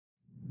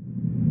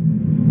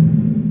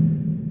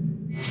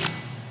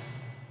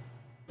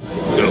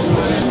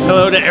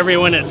to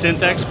everyone at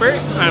Synth Expert.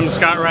 I'm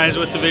Scott Rise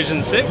with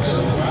Division 6.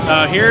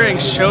 Here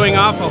and showing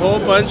off a whole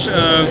bunch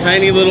of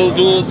tiny little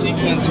dual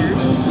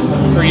sequencers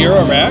for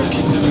Eurorack.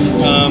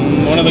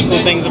 One of the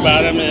cool things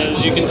about them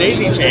is you can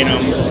daisy chain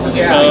them.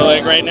 So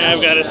like right now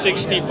I've got a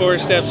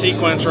 64-step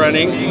sequence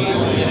running.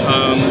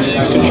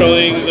 It's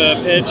controlling the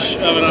pitch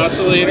of an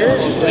oscillator,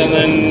 and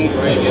then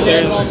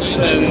there's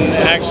an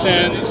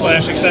accent /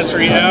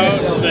 accessory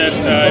out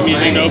that I'm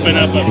using to open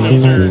up a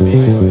filter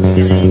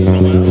every once in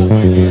a while.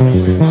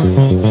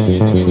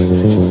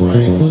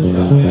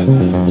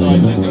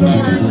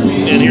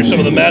 And here's some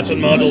of the Matson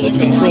modules that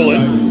control it.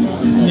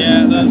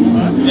 Yeah,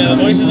 the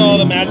voice is all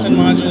the Matson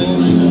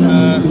modules,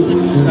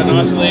 an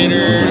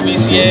oscillator,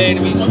 VCA, and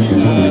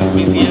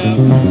VCF.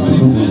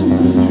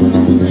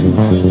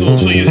 Cool,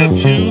 so you have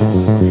two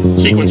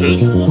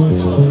sequences in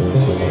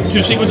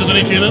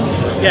each unit?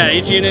 Yeah,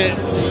 each unit.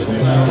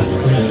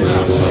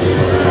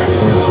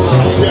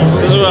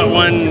 This is what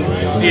one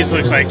piece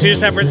looks like. Two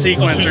separate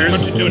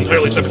sequencers. Two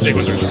entirely separate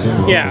sequencers.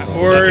 Yeah,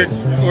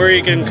 or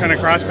you can kind of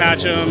cross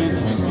patch them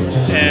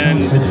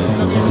and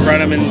run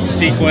them in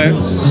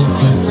sequence.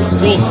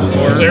 Cool.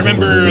 So I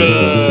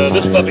remember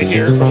this puppy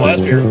here from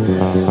last year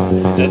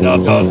at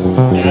Knobcon,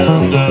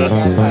 and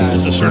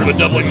this is sort of a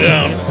doubling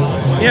down.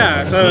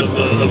 Yeah, so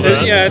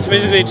yeah, it's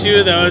basically two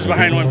of those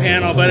behind one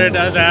panel, but it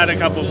does add a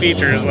couple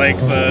features like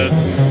the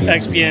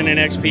XP in and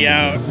XP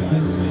out.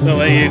 They'll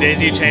let you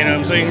daisy chain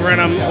them, so you can run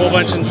them a whole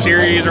bunch in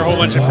series or a whole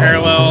bunch in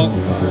parallel,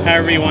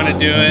 however you want to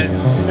do it.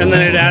 And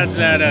then it adds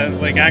that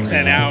like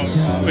accent out,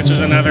 which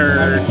is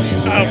another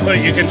output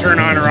you can turn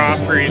on or off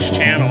for each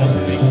channel.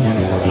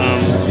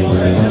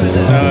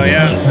 So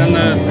yeah, and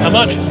how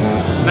much?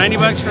 90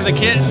 bucks for the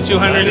kit,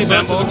 200 to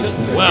assemble.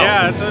 Wow.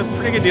 Yeah, it's a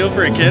pretty good deal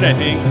for a kit, I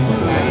think.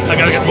 I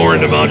gotta get more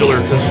into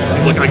modular because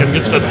look, I can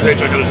get stuff a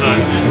paycheck at a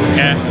time.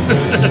 Yeah.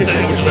 Which is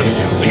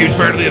a huge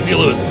part of the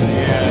appeal of it.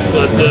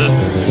 But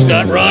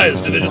Scott Rise,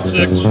 Division 6,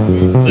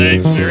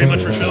 thanks very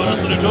much for showing us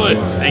the new toy.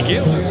 Thank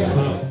you.